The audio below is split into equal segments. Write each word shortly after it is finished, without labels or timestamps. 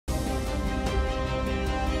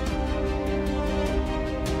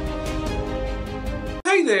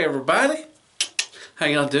Hey there, everybody. How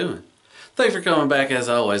y'all doing? Thanks for coming back as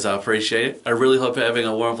always. I appreciate it. I really hope you're having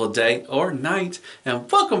a wonderful day or night. And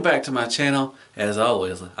welcome back to my channel. As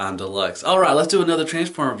always, I'm Deluxe. Alright, let's do another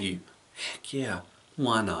Transformer review. Heck yeah,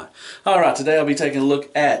 why not? Alright, today I'll be taking a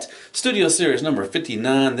look at Studio Series number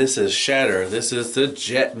 59. This is Shatter. This is the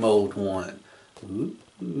Jet Mode one.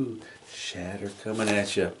 Ooh, Shatter coming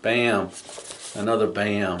at you. Bam. Another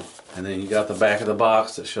bam. And then you got the back of the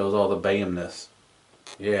box that shows all the bamness.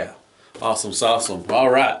 Yeah. Awesome sauceum.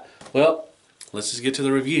 Alright. Well, let's just get to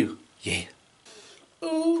the review. Yeah.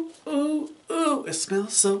 Ooh, ooh, ooh. It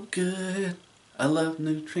smells so good. I love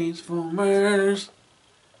new Transformers.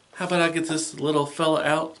 How about I get this little fella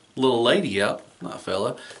out, little lady out, not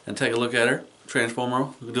fella, and take a look at her. Transformer.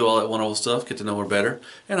 We'll do all that wonderful stuff, get to know her better.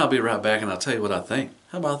 And I'll be right back and I'll tell you what I think.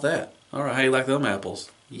 How about that? Alright, how you like them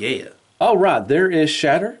apples? Yeah. Alright, there is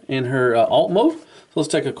Shatter in her alt mode. So let's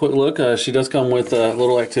take a quick look. She does come with a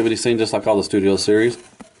little activity scene just like all the Studio series.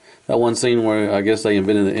 That one scene where I guess they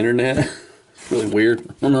invented the internet. It's really weird.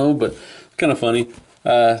 I don't know, but kind of funny.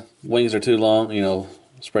 Wings are too long, you know,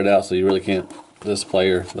 spread out, so you really can't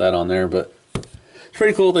display or that on there. But it's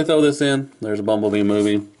pretty cool they throw this in. There's a Bumblebee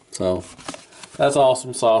movie. So that's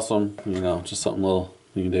awesome, awesome. You know, just something little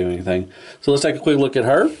you can do anything. So let's take a quick look at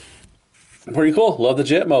her. Pretty cool. Love the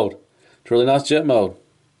jet mode. It's a really nice jet mode.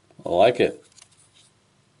 I like it.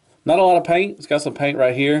 Not a lot of paint. It's got some paint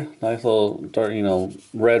right here. Nice little dark, you know,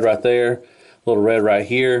 red right there. A little red right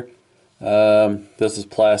here. This is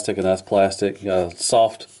plastic and that's plastic. You got a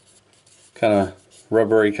soft, kind of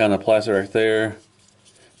rubbery kind of plastic right there.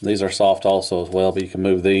 These are soft also as well, but you can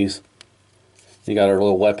move these. You got our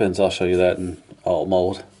little weapons. I'll show you that in alt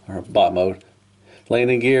mode or bot mode.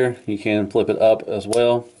 Landing gear, you can flip it up as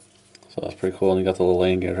well. So that's pretty cool. And you got the little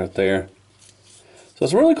landing gear right there. So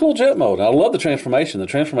it's a really cool jet mode. I love the transformation. The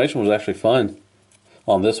transformation was actually fun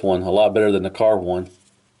on this one. A lot better than the car one.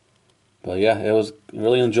 But yeah, it was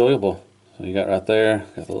really enjoyable. So you got right there,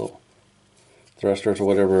 got the little thrusters or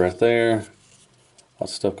whatever right there.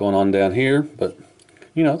 Lots of stuff going on down here. But,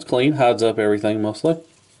 you know, it's clean. Hides up everything mostly.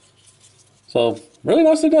 So, really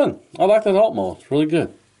nicely done. I like that alt mode. It's really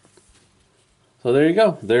good. So there you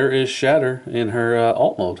go. There is Shatter in her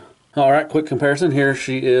alt mode. Alright, quick comparison. Here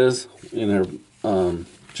she is in her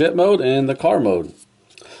jet mode and the car mode.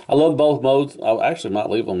 I love both modes. I actually might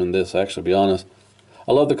leave them in this, actually, to be honest.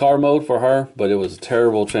 I love the car mode for her, but it was a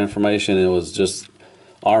terrible transformation. It was just,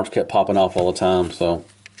 arms kept popping off all the time, so,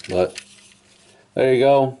 but, there you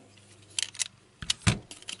go.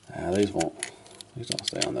 These don't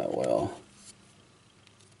stay on that well.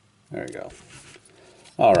 There you go.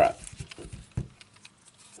 Alright.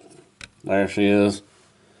 There she is.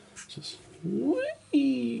 Just,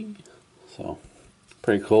 whee! So,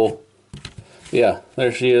 pretty cool. Yeah,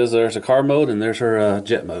 there she is. There's a car mode and there's her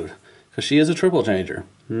jet mode. Because she is a triple changer.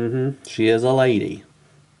 She is a lady.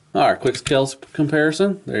 Alright, quick scale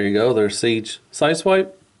comparison. There you go. There's Siege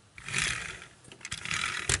Sideswipe.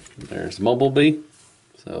 There's Bumblebee.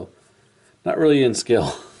 So, not really in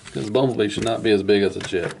scale. Because Bumblebee should not be as big as a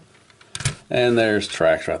jet. And there's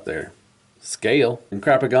Trax right there. Scale. And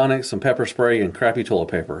Crapagonix, some pepper spray, and crappy toilet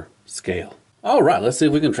paper. Scale. Alright, let's see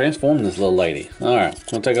if we can transform this little lady. Alright, I'm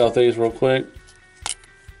going to take off these real quick.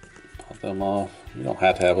 Pop them off. You don't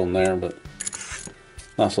have to have them there, but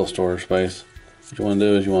nice little storage space. What you want to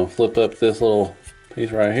do is you want to flip up this little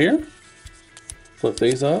piece right here. Flip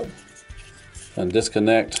these up. And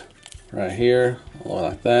disconnect right here,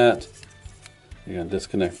 like that. You're going to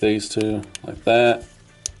disconnect these two like that.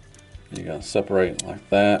 You're going to separate like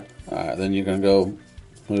that. Alright, then you're going to go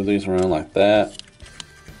move these around like that.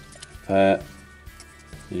 That.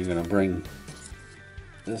 You're going to bring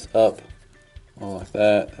this up all like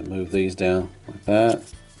that and move these down like that.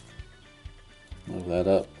 Move that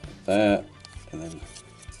up like that. And then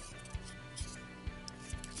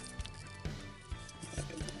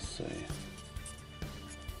let's see.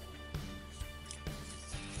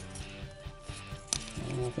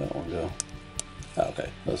 Where'd that one go? Oh, okay,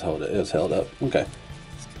 let's hold it. It's held up. Okay.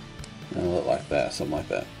 And it'll look like that, something like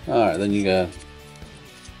that. Alright, then you got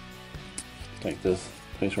take this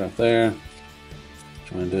piece right there.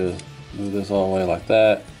 What you want to do is move this all the way like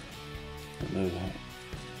that. Move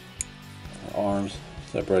the arms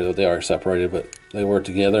separated. They are separated, but they work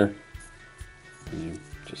together. And you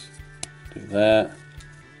just do that.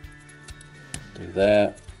 Do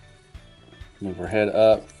that. Move her head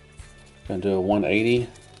up. Gonna do a 180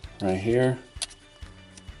 right here.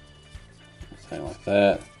 Something like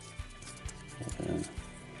that. And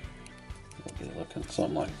it'll be looking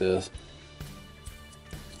something like this.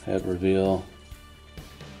 Head reveal.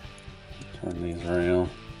 Turn these around.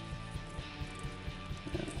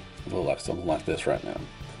 look like something like this right now.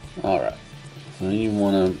 Alright, so then you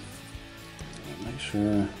want to make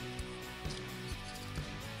sure,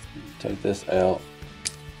 take this out.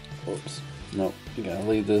 Whoops, nope, you gotta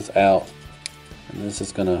leave this out. And this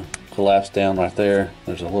is gonna collapse down right there.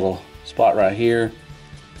 There's a little spot right here.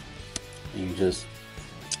 You just,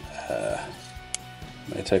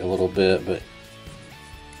 may take a little bit, but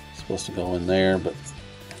it's supposed to go in there, but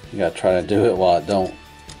you gotta try to do it while it don't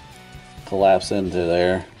collapse into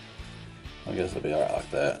there. I guess it'll be alright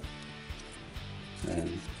like that.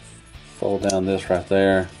 And fold down this right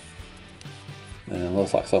there. And it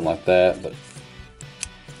looks like something like that, but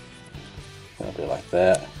it'll be like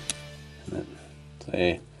that. And then,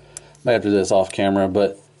 see, may have to do this off camera,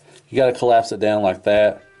 but you gotta collapse it down like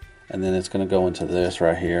that, and then it's gonna go into this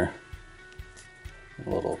right here. A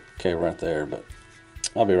little cable right there, but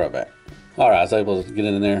I'll be right back. Alright, I was able to get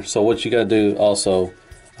in there. So what you gotta do also,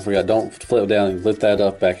 I forgot, don't flip down and lift that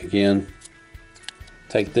up back again.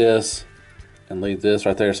 Take this and leave this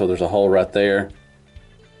right there, so there's a hole right there.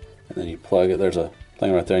 And then you plug it, there's a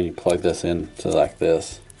thing right there, and you plug this in to like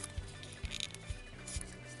this.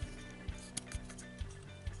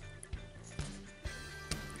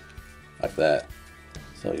 Like that.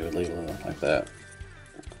 So you would leave it like that.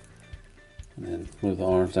 And then move the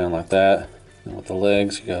arms down like that. And with the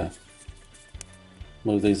legs, you gotta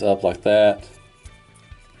move these up like that.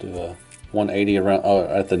 Do a 180 around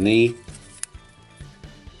at the knee.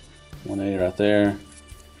 180 right there.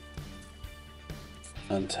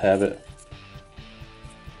 Untab it.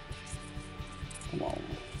 Come on.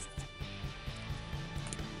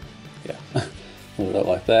 Yeah. Move it up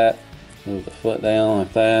like that. Move the foot down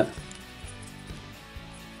like that.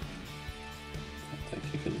 I think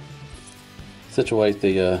you can situate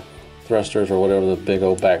the thrusters or whatever, the big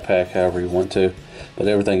old backpack, however you want to. But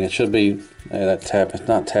everything, it should be, that tab, it's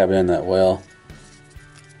not tabbed in that well.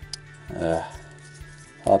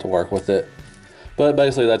 I'll have to work with it. But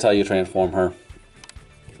basically that's how you transform her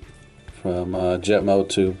from jet mode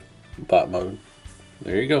to bot mode.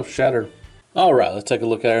 There you go, Shatter. Alright, let's take a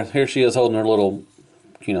look at her. Here she is holding her little,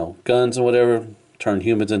 you know, guns and whatever. Turn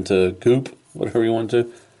humans into goop, whatever you want to.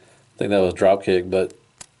 I think that was drop kick, but,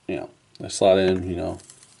 you know, they slide in, you know.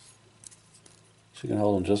 She can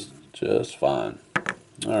hold them just fine.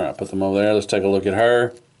 Alright, put them over there. Let's take a look at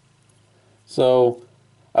her. So,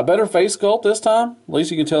 a better face sculpt this time. At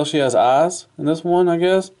least you can tell she has eyes in this one, I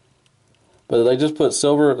guess. But they just put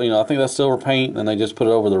silver, you know, I think that's silver paint, and they just put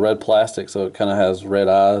it over the red plastic, so it kind of has red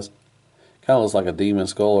eyes. Kind of looks like a demon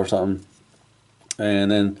skull or something.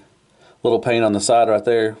 And then a little paint on the side right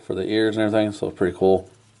there for the ears and everything, so it's pretty cool.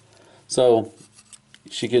 So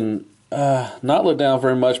she can not look down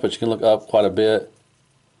very much, but she can look up quite a bit.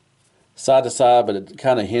 Side to side, but it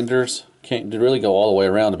kind of hinders. Can't really go all the way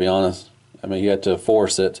around, to be honest. I mean, you have to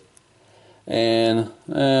force it. And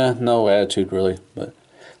no attitude really, but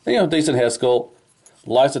you know, decent head sculpt.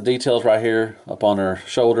 Lots of details right here up on her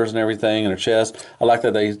shoulders and everything, and her chest. I like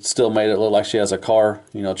that they still made it look like she has a car,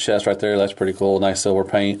 you know, chest right there. That's pretty cool. Nice silver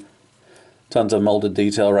paint. Tons of molded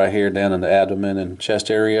detail right here down in the abdomen and chest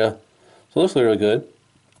area. So it looks really good.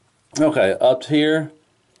 Okay, up here,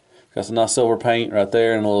 got some nice silver paint right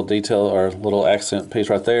there and a little detail or a little accent piece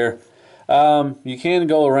right there. You can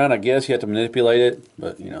go around, I guess. You have to manipulate it,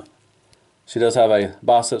 but you know, she does have a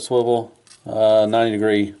bicep swivel,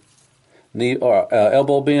 90-degree knee or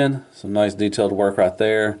elbow bend. Some nice detailed work right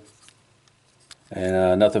there,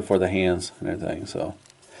 and nothing for the hands and everything. So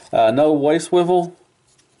no waist swivel.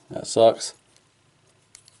 That sucks.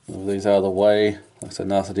 Move these out of the way. Like I said,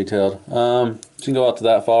 nice and detailed. She can go out to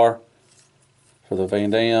that far for the Van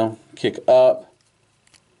Damme. Kick up,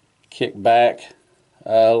 kick back.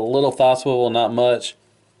 A little thigh swivel, not much.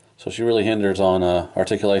 So she really hinders on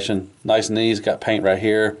articulation. Nice knees, got paint right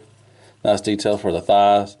here. Nice detail for the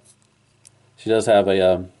thighs. She does have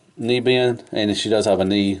a knee bend, and she does have a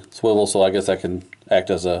knee swivel, so I guess that can act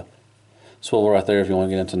as a swivel right there if you want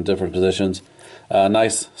to get into different positions.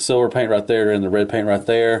 Nice silver paint right there and the red paint right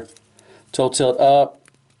there. Toe tilt up.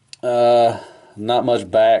 Not much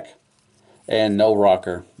back, and no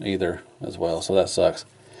rocker either as well, so that sucks.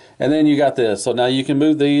 And then you got this. So now you can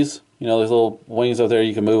move these, you know, these little wings up there,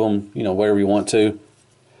 you can move them, you know, wherever you want to.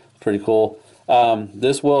 Pretty cool.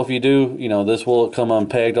 This will, if you do, you know, this will come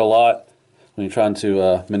unpegged a lot when you're trying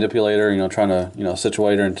to manipulate her, you know, trying to, you know,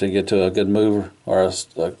 situate her and to get to a good move or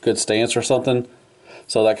a good stance or something.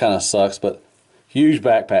 So that kind of sucks, but huge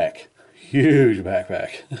backpack. Huge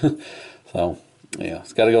backpack. So, yeah,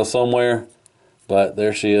 it's got to go somewhere, but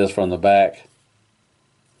there she is from the back.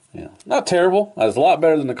 Yeah, not terrible. It's a lot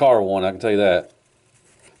better than the car one, I can tell you that.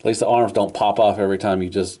 At least the arms don't pop off every time you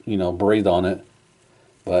just, you know, breathe on it.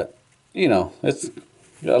 But you know, it's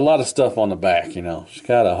got a lot of stuff on the back, you know. She's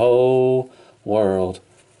got a whole world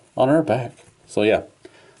on her back. So yeah.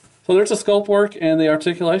 So there's the sculpt work and the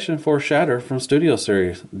articulation for Shatter from Studio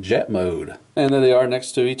Series, Jet Mode. And there they are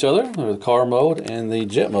next to each other, the car mode and the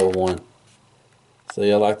Jet Mode one. So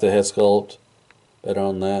yeah, I like the head sculpt better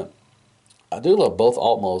on that. I do love both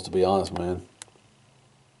alt modes, to be honest, man.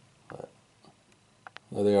 But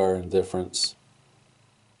there they are in difference.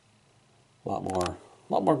 A lot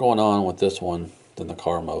more going on with this one than the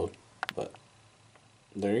car mode. But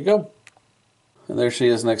there you go. And there she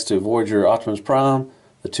is next to Voyager, Optimus Prime,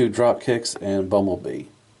 the 2 drop kicks, and Bumblebee.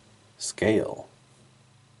 Scale.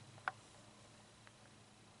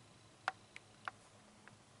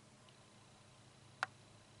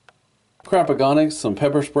 Crapagonix, some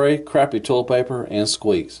pepper spray, crappy toilet paper, and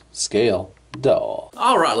squeaks. Scale. Doll.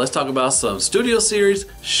 Alright, let's talk about some Studio Series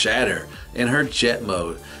Shatter in her Jet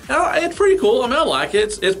Mode. Now, it's pretty cool. I mean, I like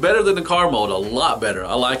it. It's better than the car mode, a lot better.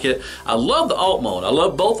 I like it. I love the alt mode. I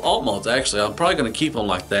love both alt modes, actually. I'm probably going to keep them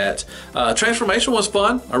like that. Transformation was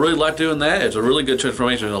fun. I really like doing that. It's a really good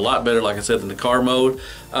transformation. A lot better, like I said, than the car mode.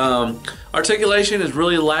 Articulation is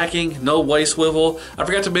really lacking. No waist swivel. I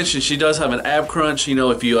forgot to mention she does have an ab crunch. You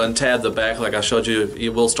know, if you untab the back, like I showed you, it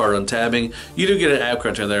will start untabbing. You do get an ab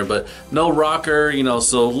crunch in there, but no rocker, you know,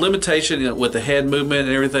 so limitation with the head movement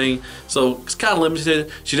and everything. So it's kind of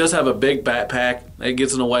limited. She does have a big backpack. It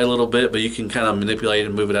gets in the way a little bit, but you can kind of manipulate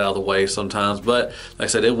and move it out of the way sometimes. But like I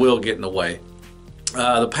said, it will get in the way.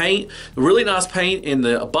 The paint, really nice paint in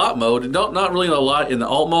the bot mode. Not really a lot in the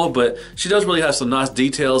alt mode, but she does really have some nice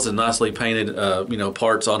details and nicely painted, you know,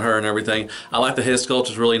 parts on her and everything. I like the head sculpt;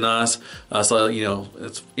 it's really nice. So you know,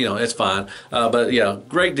 it's fine. But yeah,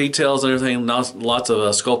 great details and everything. Lots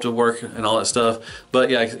of sculpted work and all that stuff. But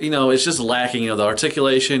yeah, you know, it's just lacking, you know, the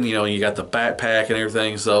articulation. You know, you got the backpack and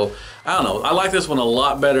everything. So I don't know. I like this one a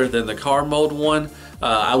lot better than the car mode one.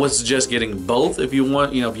 I would suggest getting both if you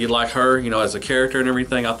want, you know, if you like her, you know, as a character and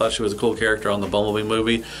everything. I thought she was a cool character on the Bumblebee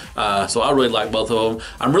movie. So I really like both of them.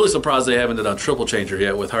 I'm really surprised they haven't done a triple changer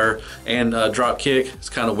yet with her and drop kick. It's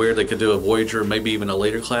kind of weird. They could do a Voyager, maybe even a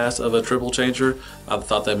later class of a triple changer. I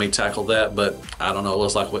thought they may tackle that, but I don't know. It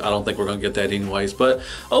looks like I don't think we're going to get that anyways. But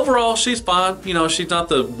overall, she's fine. You know, she's not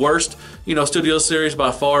the worst, you know, Studio Series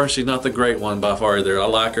by far. She's not the great one by far either. I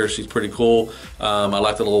like her. She's pretty cool. I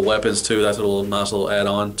like the little weapons too. That's a little nice little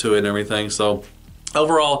add-on to it and everything. So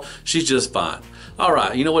overall, she's just fine. All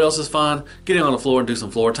right, you know what else is fine? Getting on the floor and do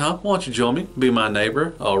some floor time. Why don't you join me? Be my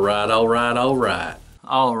neighbor. All right, all right, all right.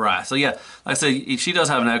 All right, so yeah, like I said, she does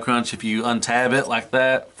have an ab crunch. If you untab it like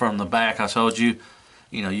that from the back, I told you,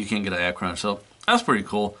 you know, you can get an ab crunch. So that's pretty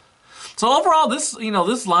cool. So overall, this, you know,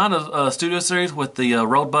 this line of Studio Series with the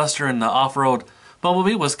Roadbuster and the off-road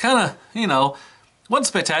Bumblebee was kind of, you know, wasn't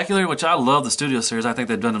spectacular, which I love the Studio Series. I think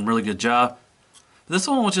they've done a really good job. This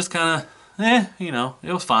one was just kind of, you know,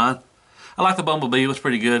 it was fine. I like the Bumblebee. It was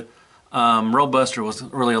pretty good. Roadbuster was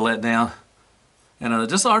really a letdown. And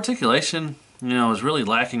just the articulation, you know, was really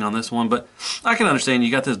lacking on this one. But I can understand.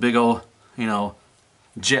 You got this big old, you know,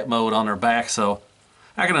 jet mode on her back. So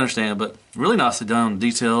I can understand. But really nicely done.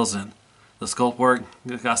 Details and the sculpt work.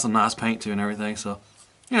 Got some nice paint too and everything. So,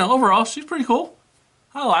 you know, overall, she's pretty cool.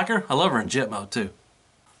 I like her. I love her in jet mode too.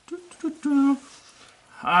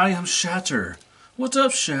 I am Shatter. What's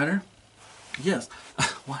up, Shatter? Yes.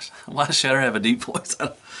 Why does Shatter have a deep voice?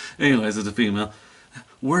 Anyways, it's a female.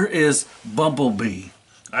 Where is Bumblebee?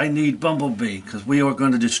 I need Bumblebee because we are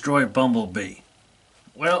going to destroy Bumblebee.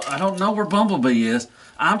 Well, I don't know where Bumblebee is.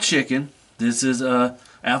 I'm Chicken. This is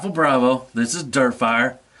Alpha Bravo. This is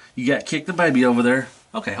Dirtfire. You got Kick the Baby over there.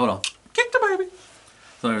 Okay, hold on. Kick the Baby.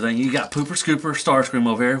 So everything. You got Pooper Scooper, Starscream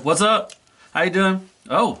over here. What's up? How you doing?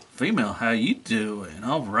 Oh, female. How you doing?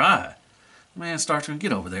 All right. Man, Starscream,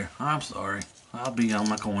 get over there. I'm sorry. I'll be on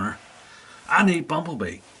my corner. I need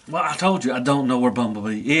Bumblebee. Well, I told you I don't know where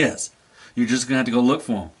Bumblebee is. You're just going to have to go look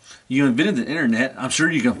for him. You invented the internet. I'm sure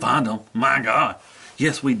you can find him. My God.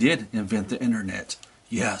 Yes, we did invent the internet.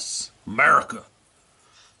 Yes. America.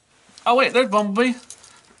 Oh, wait. There's Bumblebee.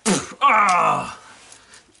 Ah.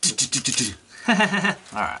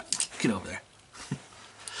 Alright, get over there.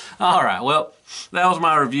 Alright, well, that was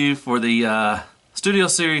my review for the Studio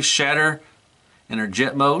Series Shatter in her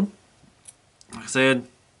jet mode. Like I said,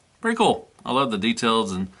 pretty cool. I love the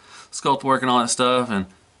details and sculpt work and all that stuff, and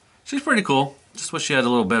she's pretty cool. Just wish she had a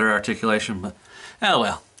little better articulation, but oh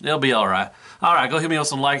well, it'll be alright. Alright, go hit me with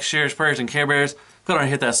some likes, shares, prayers, and Care Bears. Go ahead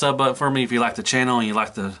and hit that sub button for me if you like the channel and you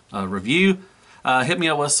like the review. Hit me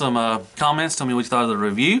up with some comments. Tell me what you thought of the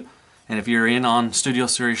review. And if you're in on Studio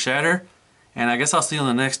Series Shatter. And I guess I'll see you on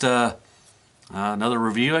the next, another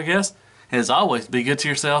review, I guess. As always, be good to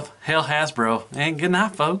yourself, hell Hasbro, and good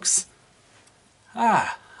night, folks.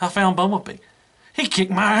 I found Bumblebee. He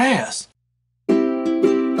kicked my ass.